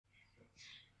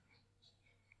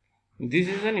This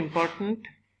is an important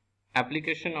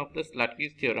application of the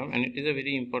Sltsky's theorem, and it is a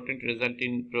very important result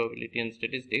in probability and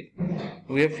statistics.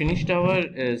 We have finished our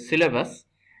syllabus,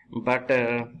 but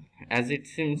as it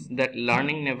seems that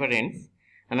learning never ends,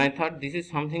 and I thought this is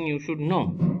something you should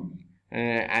know.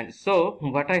 And so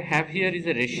what I have here is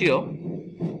a ratio.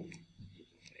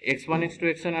 x1, x2,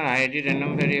 xn are IID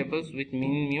random variables with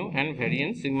mean mu and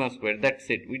variance sigma square. That's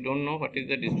it. We don't know what is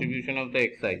the distribution of the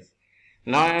xi's.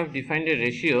 Now I have defined a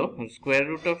ratio of square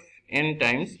root of n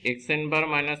times xn bar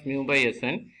minus mu by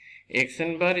Sn.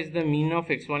 Xn bar is the mean of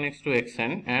x1, x2,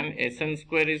 xn, and Sn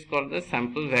square is called the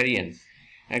sample variance.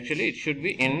 Actually, it should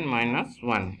be n minus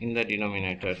 1 in the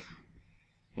denominator.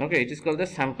 Okay, it is called the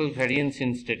sample variance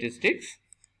in statistics.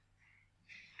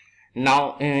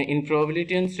 Now, in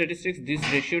probability and statistics, this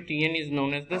ratio Tn is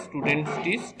known as the student's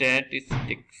t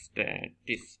statistic.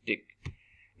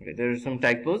 Okay, there are some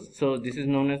typos, so this is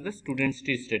known as the student's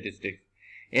t statistics.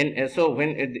 And so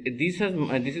when this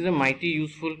is a mighty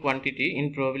useful quantity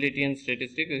in probability and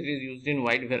statistics. It is used in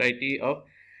wide variety of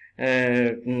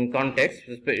contexts.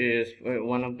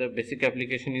 One of the basic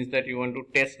application is that you want to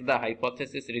test the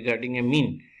hypothesis regarding a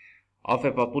mean of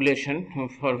a population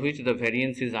for which the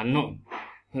variance is unknown.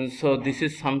 So this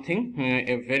is something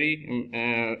a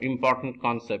very important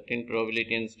concept in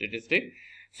probability and statistics.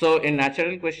 So a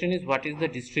natural question is, what is the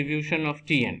distribution of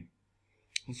Tn?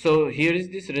 So here is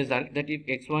this result, that if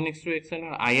x1, x2, xn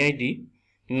are IID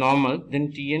normal,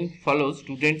 then Tn follows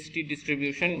student's t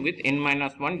distribution with n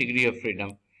minus 1 degree of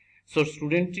freedom. So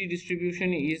student t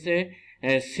distribution is a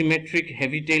symmetric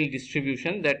heavy tail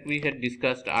distribution that we had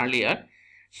discussed earlier.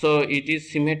 So it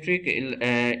is symmetric,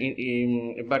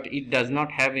 but it does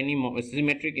not have any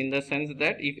symmetric in the sense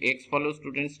that if x follows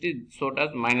student's t, so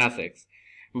does minus x.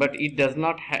 But it does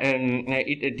not have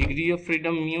a degree of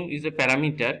freedom mu is a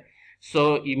parameter.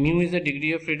 So mu is a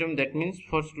degree of freedom. That means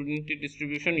for student t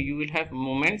distribution you will have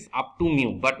moments up to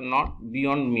mu, but not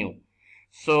beyond mu.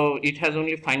 So it has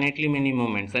only finitely many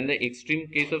moments, and the extreme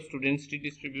case of student's t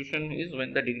distribution is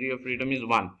when the degree of freedom is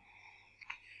 1.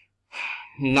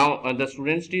 Now the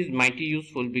student's t is mighty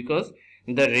useful because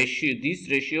this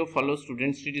ratio follows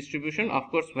student's t distribution. Of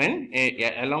course, when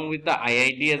along with the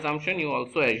IID assumption, you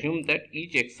also assume that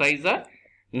each xi's are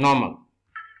normal.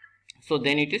 So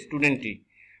then it is student t.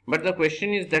 But the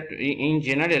question is that in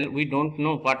general we don't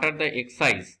know what are the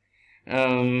xi's.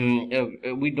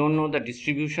 We don't know the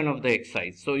distribution of the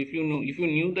xi's. So if you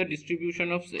knew the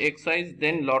distribution of xi's,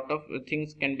 then lot of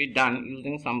things can be done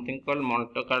using something called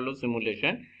Monte Carlo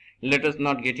simulation. Let us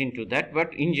not get into that,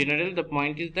 but in general the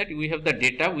point is that we have the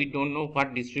data, we don't know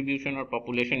what distribution or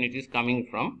population it is coming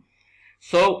from.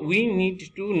 So we need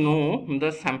to know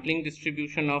the sampling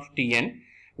distribution of Tn.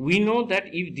 We know that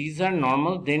if these are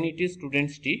normal, then it is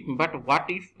student's t, but what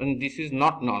if this is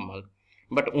not normal,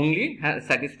 but only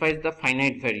satisfies the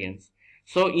finite variance?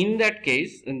 So in that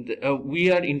case, we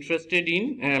are interested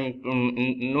in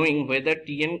knowing whether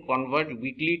Tn converge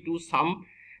weakly to some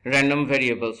random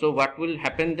variable. So what will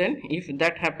happen then? If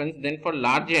that happens, then for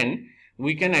large n,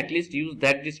 we can at least use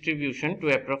that distribution to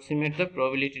approximate the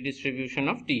probability distribution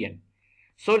of Tn.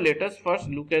 So let us first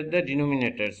look at the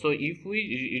denominator. So if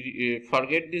we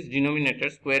forget this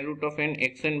denominator, square root of n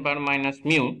xn bar minus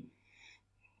mu,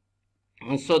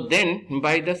 so then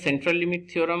by the central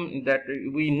limit theorem that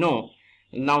we know.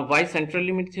 Now why central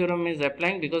limit theorem is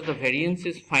applying? Because the variance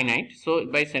is finite. So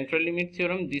by central limit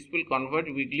theorem, this will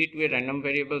convert weakly to a random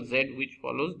variable z, which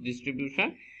follows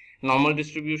distribution, normal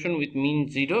distribution with mean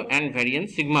 0 and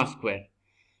variance sigma square.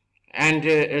 And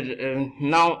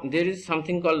now there is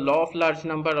something called law of large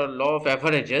number or law of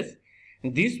averages.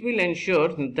 This will ensure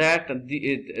that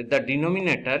the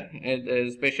denominator,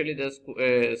 especially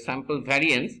the sample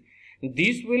variance,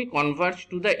 this will converge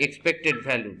to the expected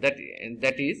value. That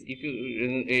is, if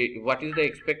you what is the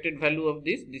expected value of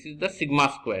this? This is the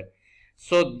sigma square.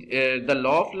 So the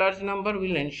law of large number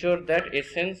will ensure that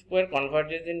Sn square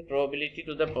converges in probability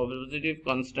to the positive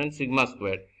constant sigma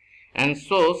square, and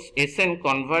so Sn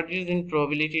converges in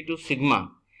probability to sigma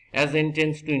as n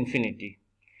tends to infinity.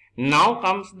 Now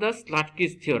comes the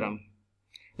Sltsky's theorem.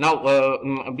 Now,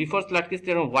 before Sltsky's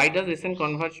theorem, why does Sn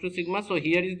converge to sigma? So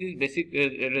here is this basic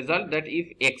result, that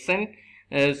if xn,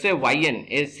 say yn,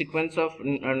 a sequence of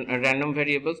random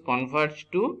variables converge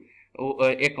to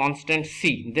a constant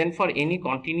c, then for any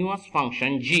continuous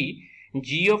function g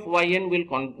of yn will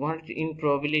converge in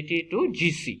probability to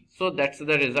gc. So that's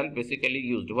the result basically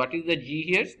used. What is the g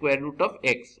here? Square root of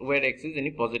x, where x is any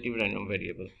positive random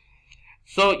variable.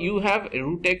 So you have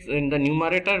root x in the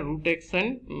numerator, root x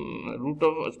n,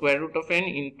 square root of n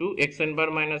into xn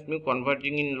bar minus mu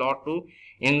converging in law to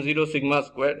n0 sigma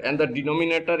square, and the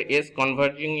denominator s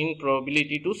converging in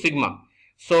probability to sigma.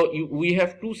 So we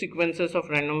have two sequences of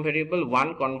random variable,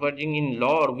 one converging in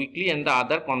law or weakly and the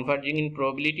other converging in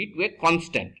probability to a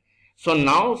constant. So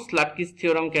now Sltsky's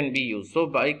theorem can be used. So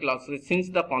by since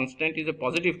the constant is a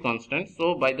positive constant,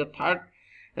 so by the third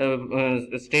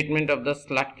statement of the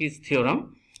Sltsky's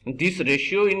theorem, this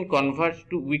ratio in converge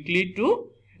to weakly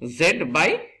to z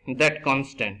by that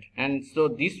constant, and so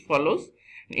this follows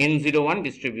n01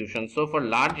 distribution. So for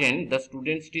large n, the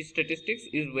student's t-statistics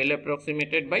is well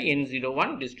approximated by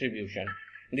n01 distribution.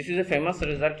 This is a famous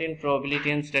result in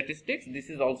probability and statistics. This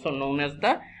is also known as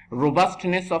the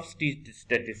robustness of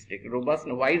t-statistic.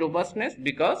 Why robustness?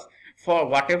 Because for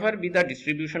whatever be the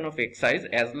distribution of xi's,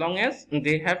 as long as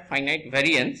they have finite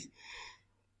variance,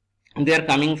 they are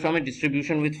coming from a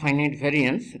distribution with finite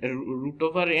variance, root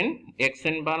over n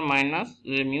xn bar minus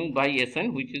mu by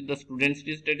sn, which is the student's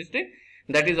t-statistic,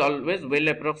 that is always well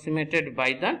approximated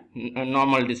by the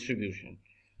normal distribution.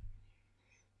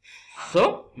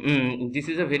 So this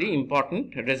is a very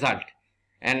important result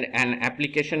and an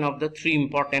application of the three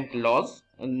important laws,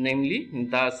 namely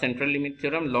the central limit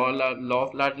theorem, law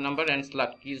of large number, and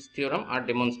Sltsky's theorem are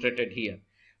demonstrated here.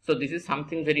 So this is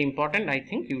something very important, I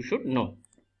think you should know.